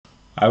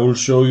I will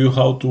show you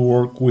how to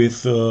work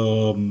with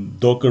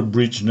Docker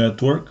Bridge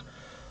Network.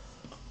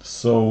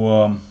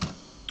 So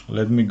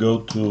let me go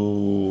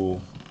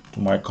to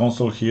my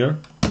console here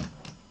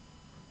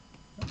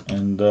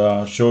and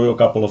show you a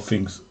couple of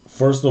things.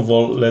 First of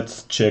all,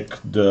 let's check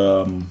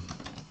the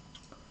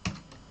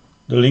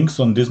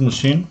links on this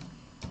machine.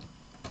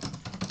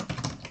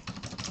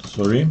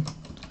 Sorry.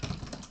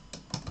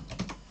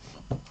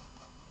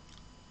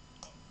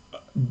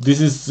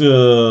 This is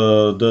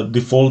the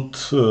default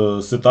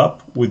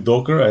setup with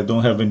Docker. I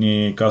don't have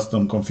any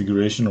custom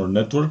configuration or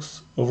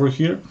networks over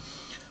here.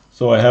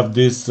 So I have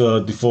this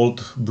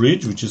default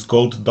bridge, which is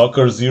called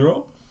Docker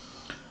 0.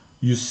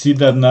 You see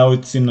that now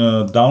it's in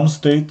a down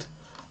state.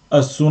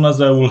 As soon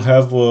as I will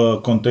have a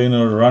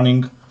container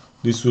running,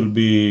 this will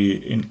be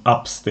in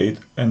up state,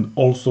 and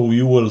also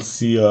you will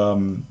see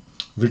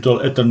virtual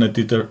Ethernet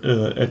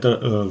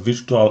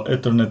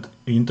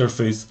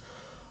interface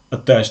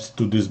attached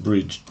to this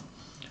bridge.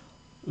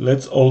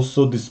 Let's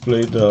also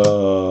display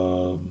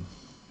the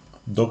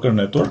Docker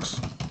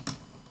networks.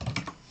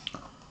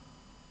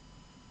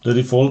 The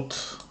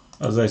default,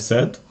 as I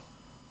said.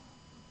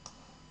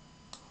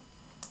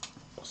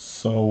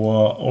 So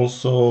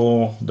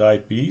also the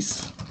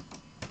IPs.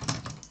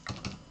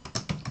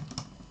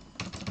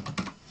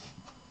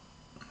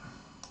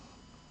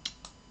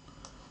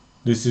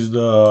 This is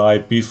the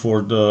IP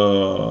for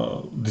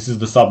this is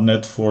the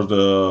subnet for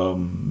the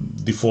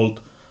default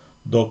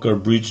Docker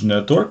bridge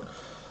network.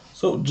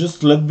 So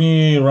just let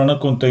me run a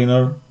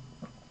container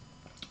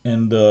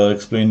and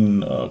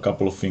explain a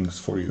couple of things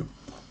for you.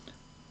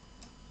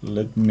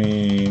 Let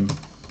me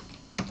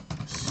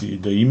see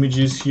the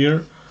images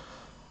here.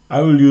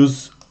 I will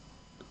use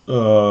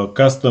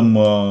custom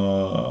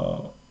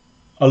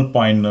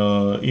Alpine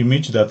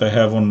image that I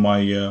have on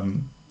my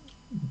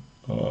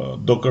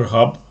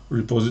DockerHub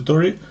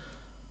repository.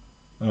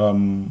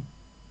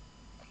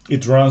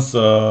 It runs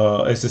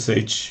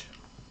SSH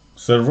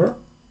server.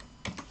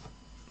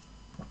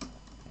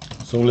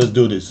 So let's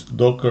do this.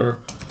 Docker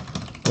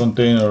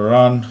container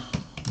run,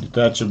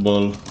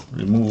 detachable,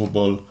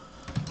 removable.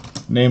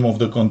 Name of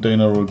the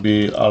container will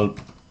be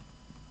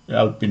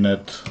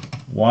alpinet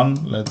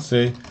 1, let's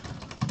say.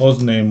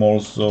 Host name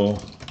also,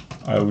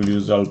 I will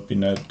use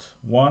alpinet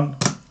 1.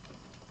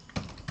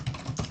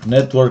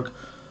 Network,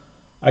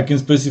 I can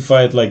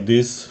specify it like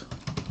this,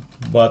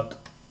 but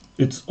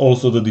it's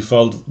also the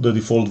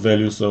default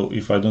value. So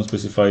if I don't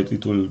specify it,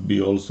 it will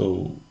be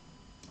also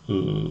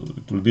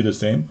it will be the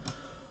same.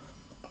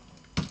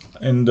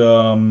 And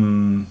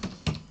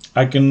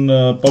I can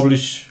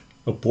publish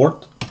a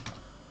port,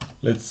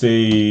 let's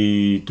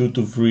say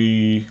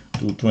 223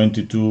 to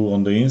 22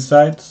 on the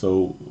inside,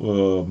 so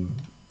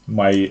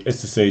my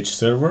SSH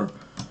server,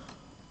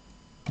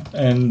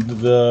 and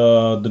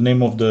the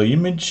name of the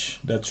image,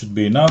 that should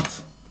be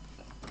enough.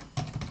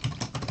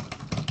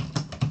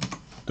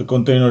 The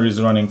container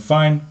is running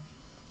fine.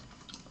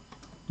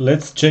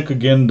 Let's check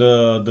again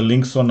the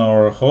links on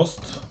our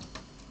host.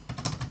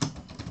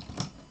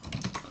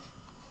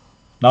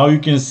 Now you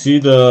can see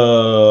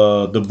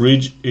the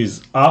bridge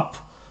is up,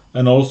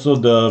 and also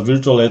the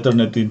virtual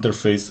Ethernet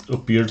interface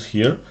appeared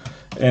here.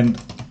 And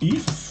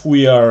if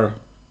we are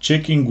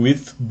checking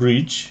with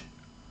bridge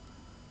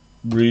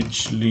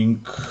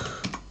link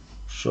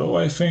show,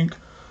 I think,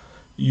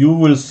 you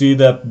will see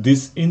that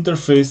this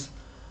interface,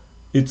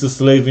 it's a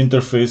slave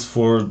interface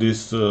for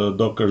this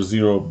Docker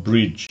 0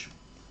 bridge.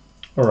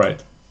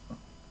 Alright,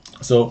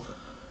 so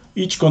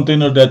each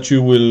container that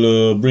you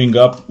will bring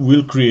up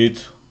will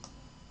create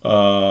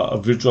a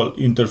virtual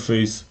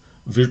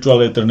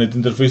Ethernet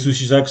interface,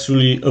 which is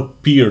actually a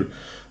peer.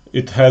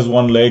 It has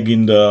one leg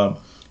in the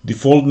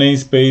default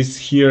namespace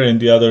here and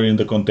the other in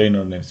the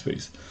container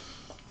namespace.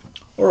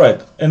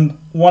 Alright, and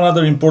one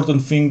other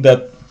important thing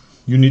that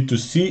you need to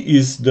see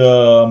is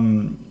the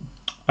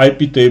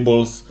IP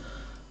tables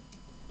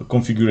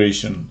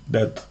configuration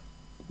that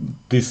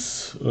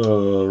this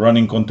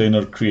running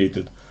container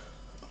created,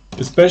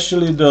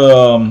 especially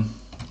the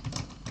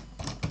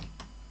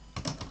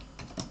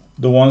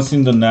ones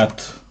in the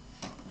NAT,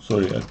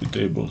 sorry, IP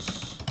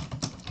tables,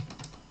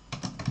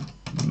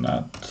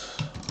 NAT.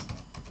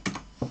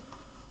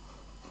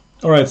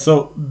 Alright,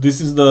 so this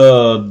is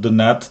the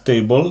NAT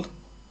table,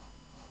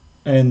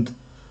 and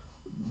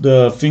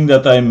the thing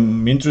that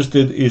I'm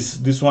interested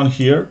is this one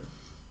here.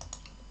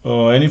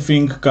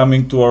 Anything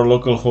coming to our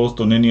local host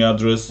on any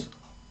address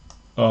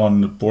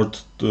on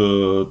port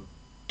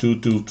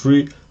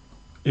 223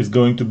 is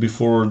going to be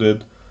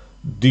forwarded,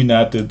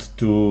 denatted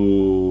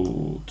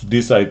to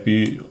this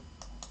IP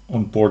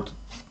on port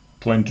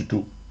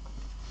 22.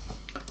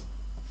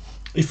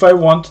 If I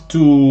want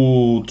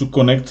to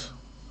connect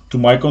to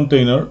my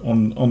container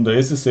on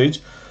the SSH,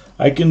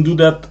 I can do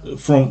that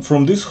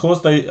from this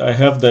host. I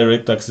have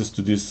direct access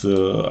to this.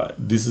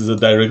 This is a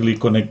directly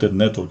connected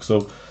network,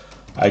 so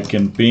I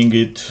can ping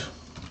it,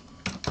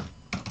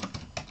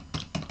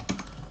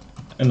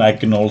 and I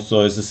can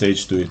also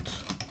SSH to it.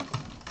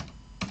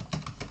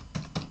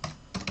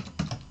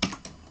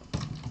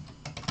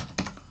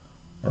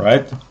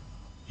 Alright,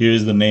 Here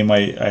is the name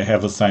I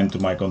have assigned to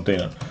my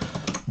container.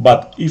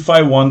 But if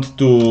I want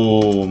to,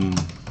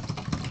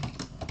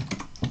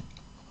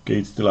 okay,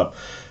 it's still up.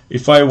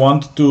 If I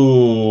want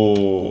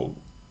to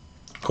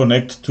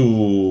connect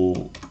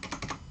to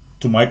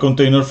my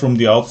container from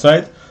the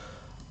outside,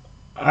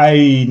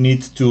 I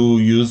need to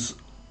use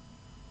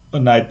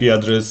an IP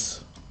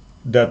address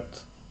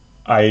that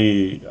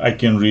I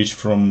can reach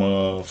from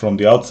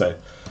the outside.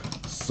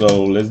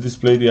 So let's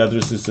display the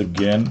addresses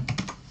again.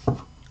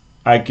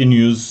 I can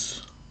use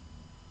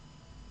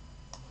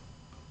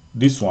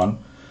this one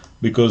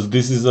because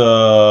this is an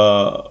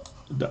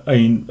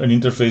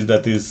interface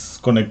that is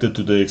connected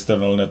to the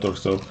external network.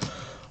 So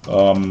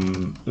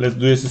let's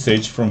do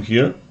SSH from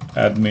here.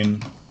 Admin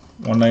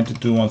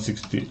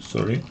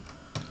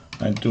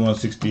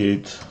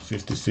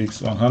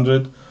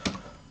 192.168.100,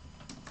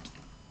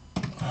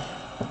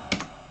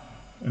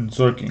 and it's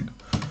working.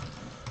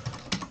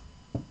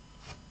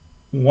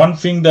 One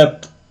thing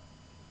that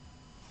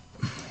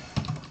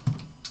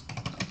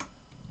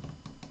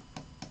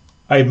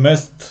I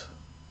messed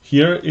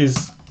here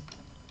is,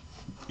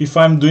 if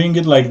I'm doing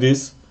it like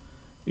this,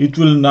 it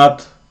will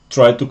not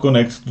try to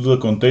connect to the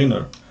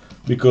container,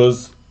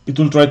 because it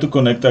will try to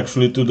connect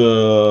actually to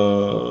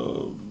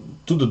the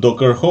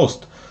Docker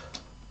host,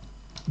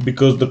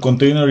 because the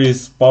container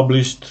is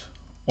published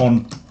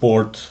on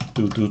port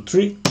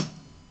 223.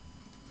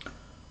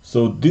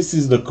 So this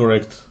is the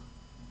correct,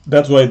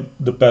 that's why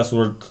the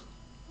password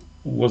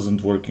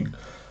wasn't working.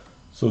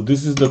 So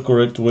this is the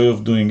correct way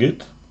of doing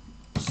it.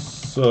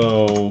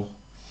 So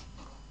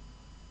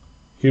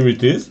here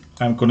it is.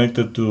 I'm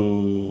connected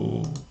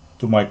to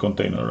my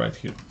container right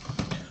here.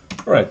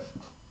 All right,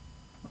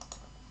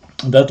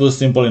 that was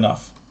simple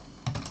enough.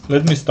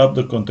 Let me stop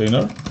the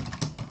container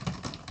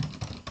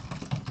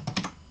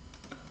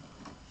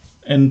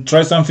and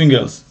try something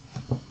else.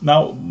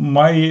 Now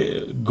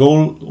my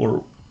goal,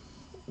 or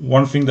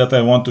one thing that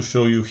I want to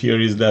show you here,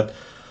 is that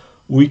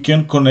we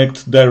can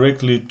connect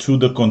directly to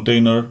the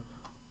container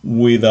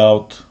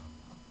without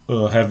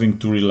having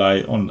to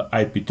rely on the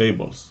IP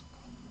tables.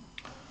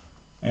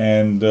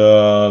 And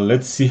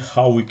let's see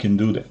how we can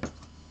do that.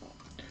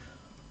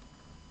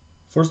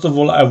 First of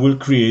all, I will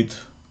create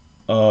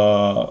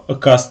a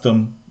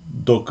custom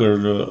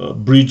Docker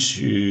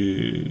bridge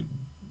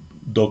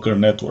Docker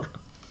network.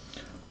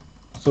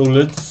 So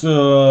let's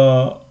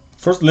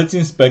first let's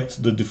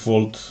inspect the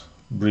default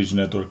bridge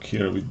network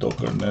here with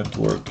Docker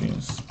network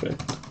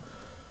inspect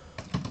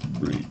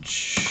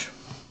bridge.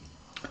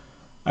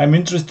 I'm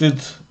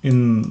interested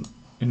in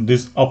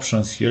these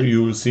options here,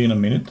 you will see in a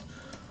minute,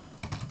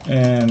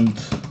 and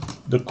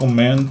the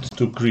command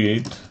to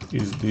create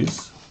is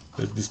this.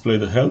 Let's display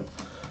the help.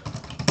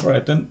 All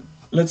right, and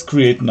let's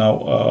create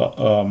now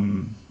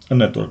a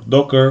network.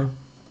 Docker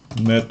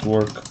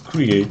network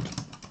create.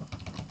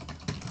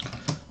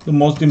 The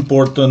most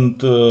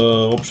important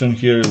option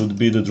here would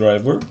be the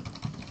driver,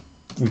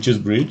 which is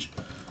bridge.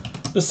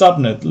 The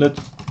subnet, let's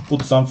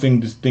put something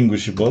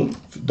distinguishable,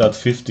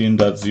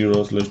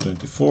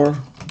 .15.0/24.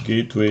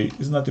 Gateway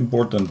is not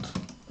important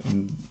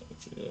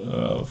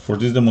for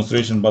this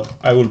demonstration, but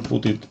I will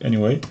put it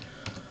anyway.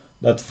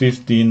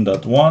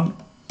 .15.1.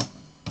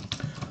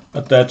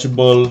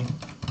 Attachable,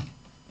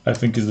 I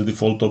think, is the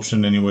default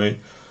option anyway.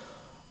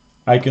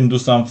 I can do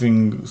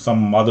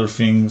some other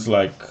things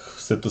like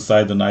set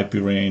aside an IP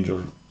range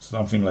or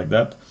something like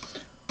that.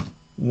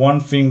 One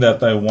thing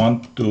that I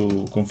want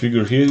to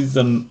configure here is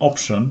an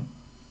option,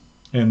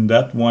 and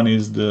that one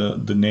is the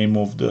name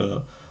of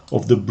the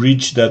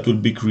bridge that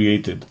will be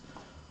created.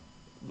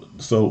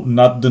 So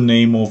not the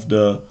name of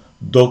the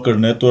Docker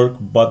network,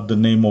 but the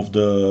name of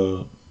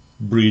the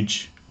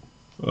bridge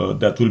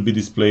that will be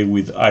displayed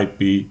with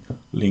IP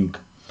link.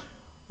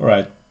 All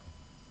right,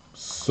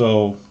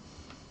 so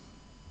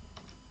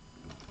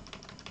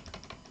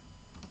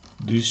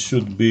this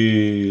should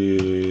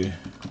be,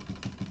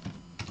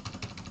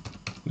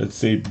 let's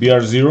say,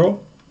 BR0,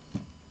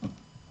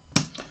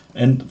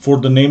 and for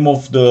the name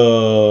of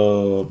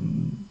the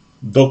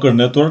Docker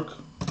network,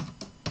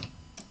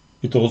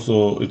 it's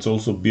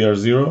also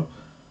BR0,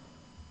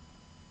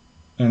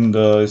 and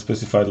it's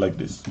specified like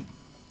this.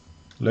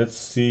 Let's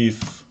see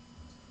if,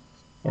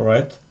 all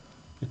right,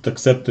 it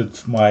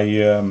accepted my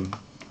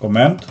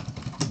command.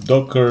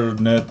 Docker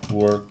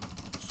network,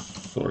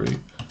 sorry,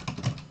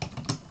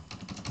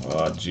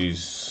 ah,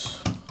 geez,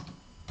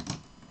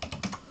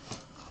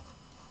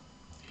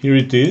 here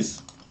it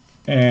is,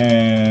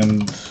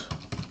 and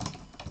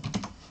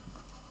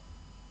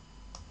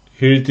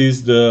here it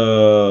is,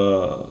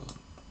 the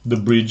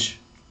bridge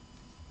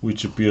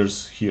which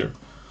appears here.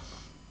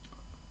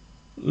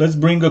 Let's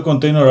bring a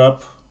container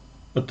up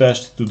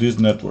attached to this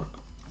network.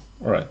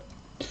 All right,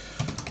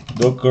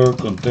 Docker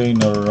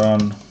container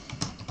run.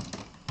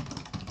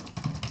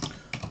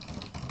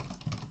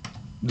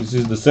 This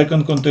is the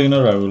second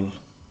container. I will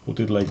put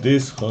it like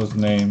this, host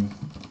name.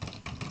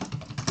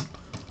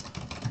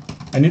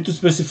 I need to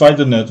specify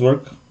the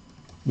network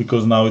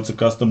because now it's a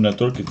custom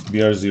network, it's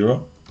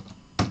BR0.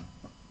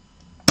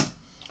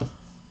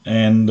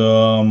 And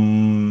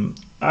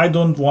I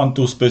don't want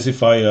to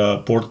specify a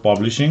port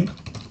publishing.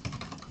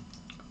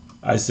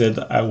 I said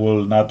I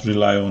will not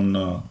rely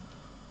on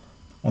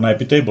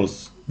IP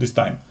tables this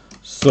time.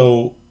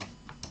 So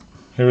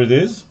here it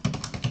is.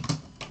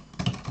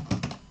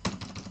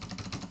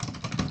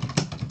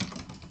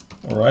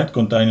 All right,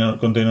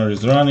 container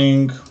is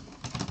running,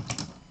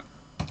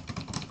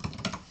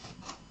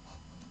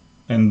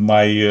 and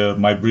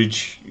my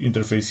bridge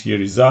interface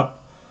here is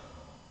up.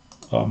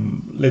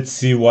 Let's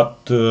see what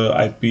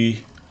IP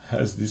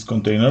has this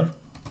container.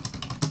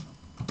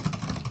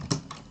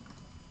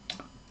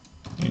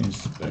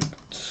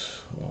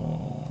 Inspect.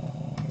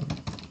 Oh,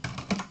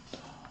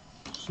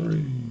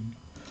 sorry.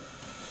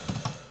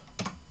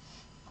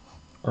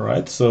 All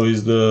right, so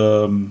is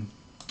the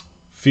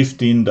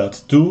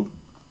 15.2.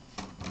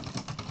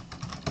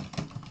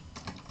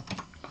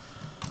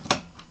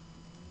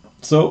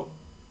 So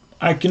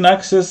I can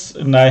access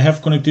and I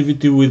have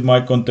connectivity with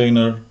my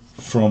container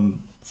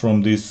from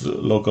this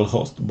local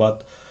host.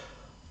 But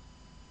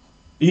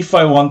if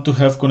I want to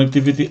have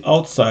connectivity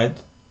outside,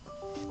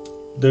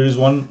 there is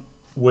one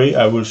way.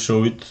 I will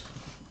show it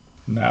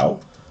now.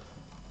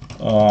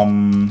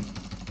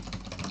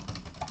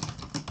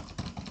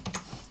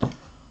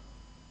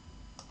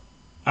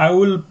 I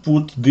will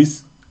put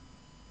this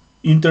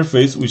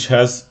interface which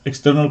has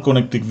external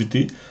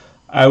connectivity.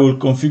 I will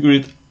configure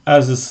it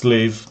as a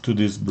slave to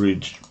this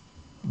bridge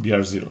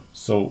BR0.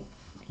 So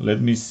let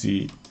me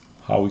see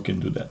how we can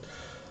do that.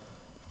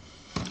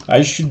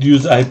 I should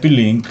use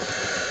ipvlan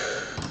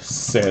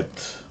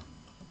set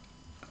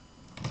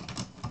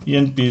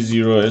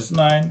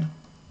enp0s9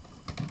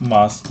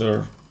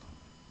 master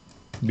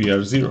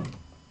BR0.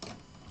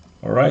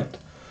 All right,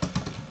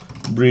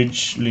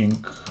 bridge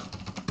link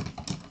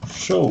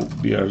show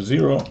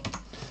BR0.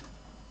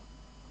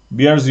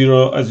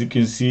 BR0, as you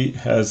can see,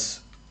 has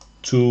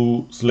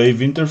two slave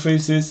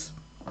interfaces,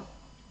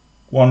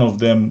 one of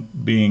them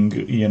being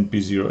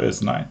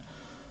enp0s9.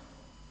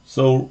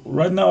 So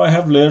right now I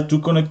have layer 2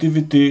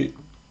 connectivity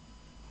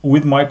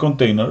with my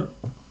container.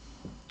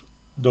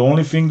 The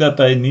only thing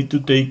that I need to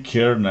take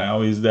care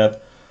now is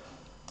that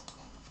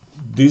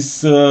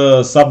this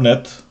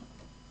subnet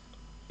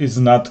is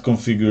not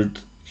configured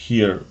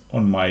here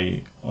on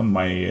my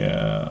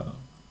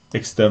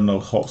external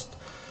host.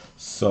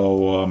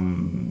 So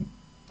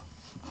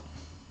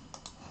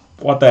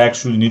what I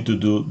actually need to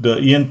do, the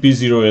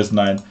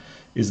enp0s9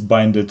 is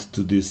binded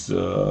to this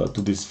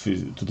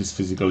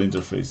physical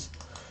interface.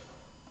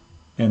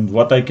 And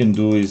what I can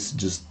do is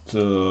just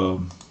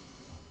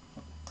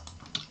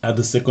add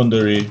a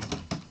secondary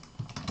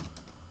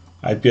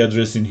IP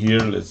address in here,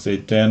 let's say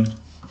 10.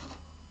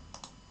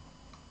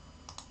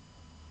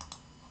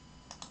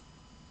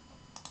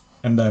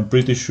 And I'm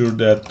pretty sure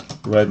that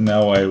right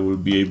now I will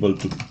be able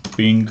to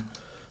ping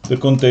the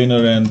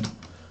container and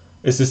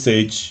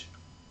SSH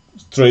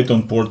straight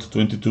on port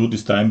 22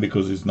 this time,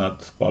 because it's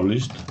not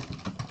published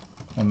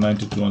on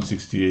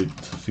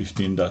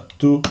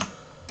 92.168.15.2.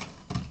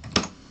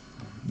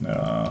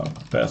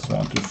 Pass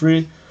 1, 2,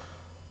 3.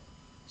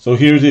 So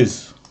here it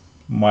is,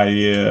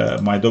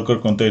 my Docker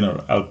container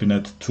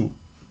alpinet 2.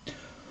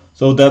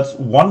 So that's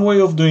one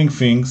way of doing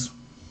things.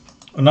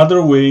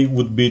 Another way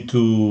would be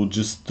to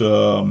just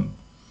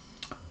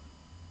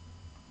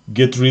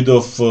get rid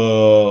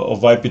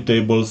of IP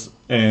tables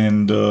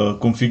and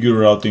configure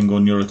routing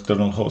on your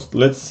external host.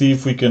 Let's see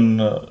if we can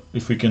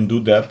do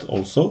that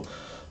also.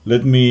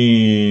 Let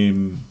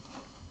me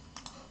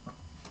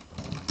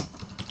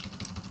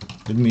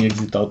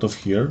exit out of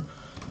here,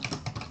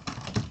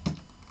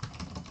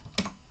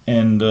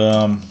 and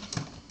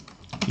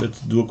let's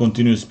do a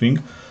continuous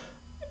ping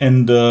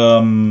and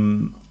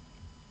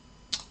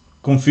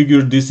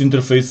configure this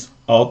interface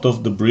out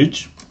of the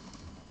bridge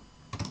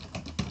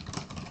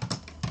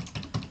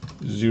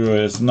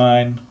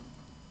 0s9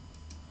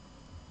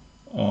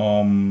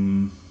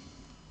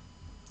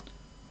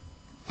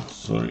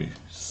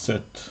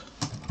 set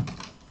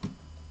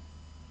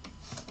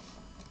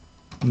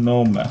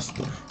no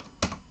master.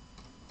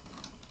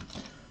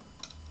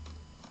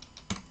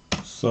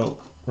 So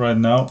right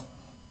now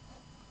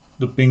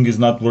the ping is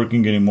not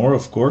working anymore,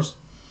 of course,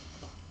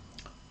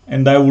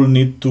 and I will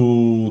need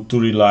to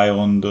rely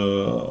on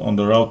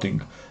the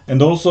routing.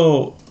 And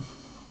also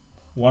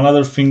one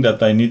other thing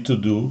that I need to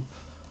do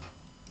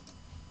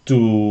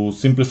to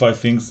simplify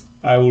things,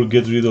 I will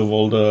get rid of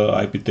all the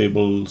IP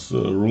tables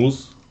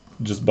rules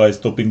just by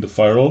stopping the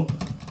firewall.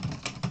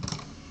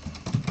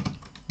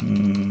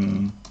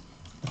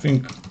 I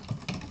think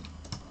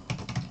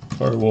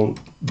firewall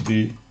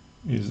D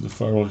is the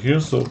firewall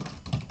here, so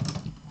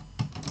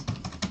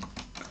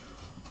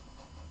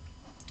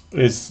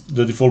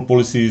the default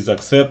policy is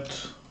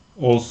accept.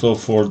 Also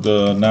for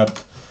the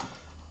NAT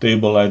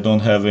table I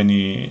don't have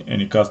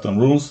any custom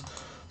rules,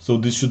 so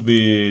this should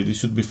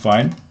be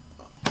fine.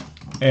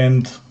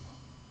 And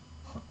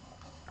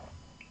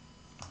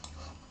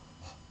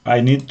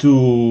I need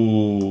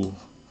to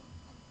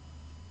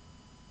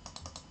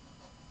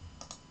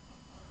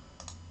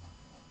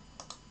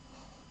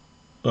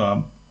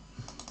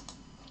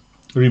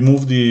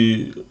remove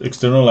the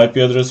external IP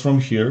address from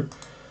here,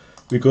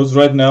 because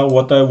right now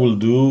what I will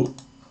do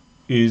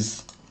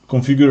is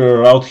configure a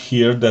route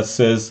here that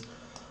says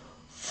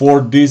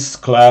for this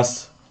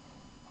class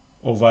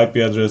of IP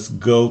address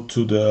go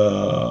to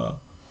the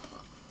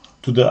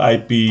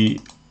IP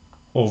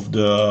of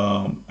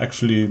the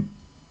actually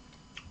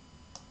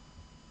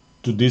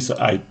to this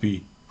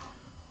IP,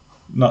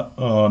 not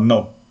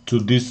no, to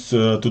this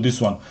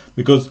one,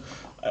 because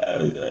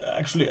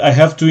actually I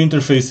have two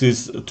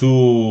interfaces.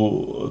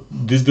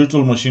 This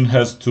virtual machine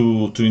has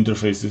two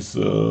interfaces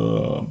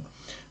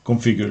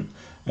configured,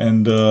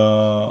 and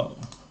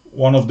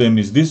one of them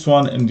is this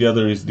one and the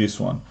other is this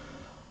one.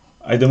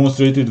 I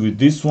demonstrated with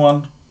this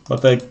one,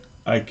 but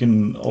I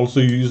can also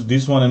use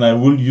this one, and I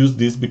will use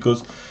this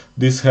because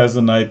this has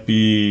an IP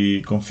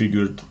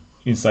configured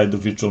inside the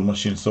virtual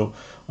machine. So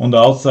on the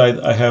outside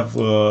I have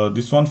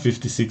this one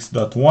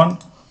 56.1,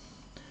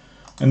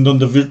 and on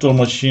the virtual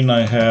machine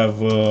I have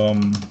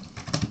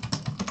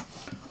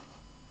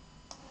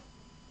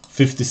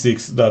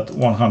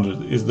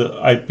 56.100 is the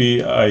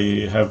IP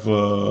I have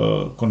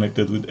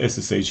connected with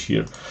SSH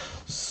here.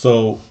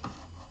 So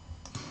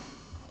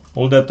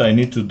all that I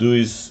need to do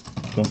is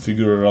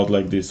configure a route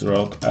like this: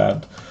 route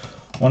add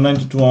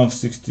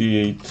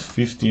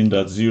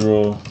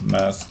 192.168.15.0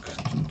 mask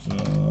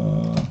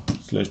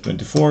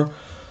 /24,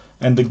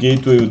 and the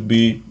gateway would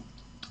be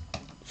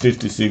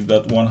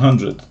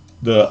 56.100,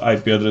 the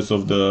IP address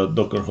of the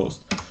Docker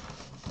host.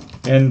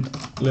 And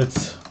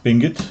let's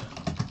ping it.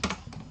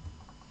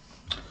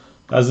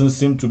 Doesn't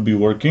seem to be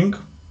working.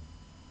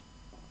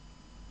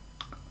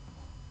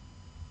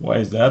 Why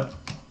is that?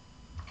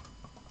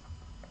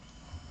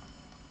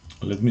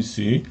 Let me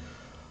see.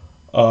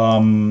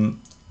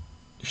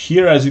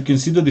 Here, as you can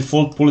see, the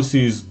default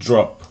policy is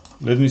drop.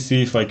 Let me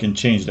see if I can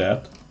change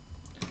that.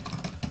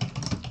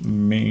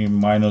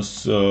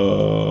 Minus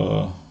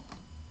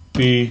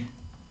P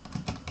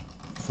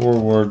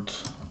forward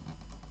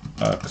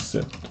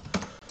accept.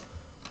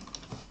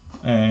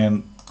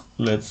 And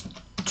let's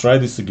try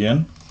this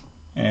again.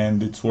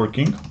 And it's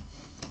working.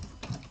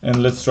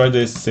 And let's try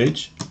the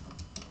SSH.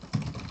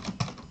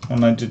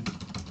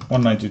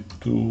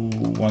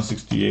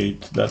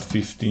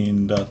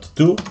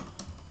 192.168.15.2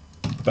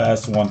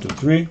 pass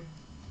 123.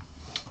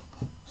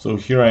 So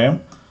here I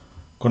am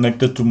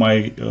connected to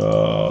my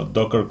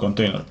Docker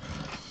container.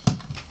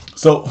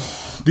 So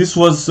this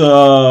was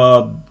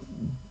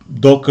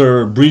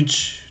Docker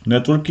bridge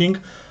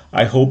networking.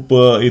 I hope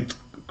it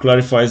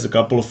clarifies a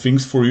couple of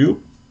things for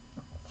you,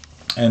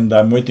 and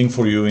I'm waiting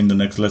for you in the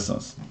next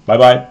lessons. Bye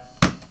bye.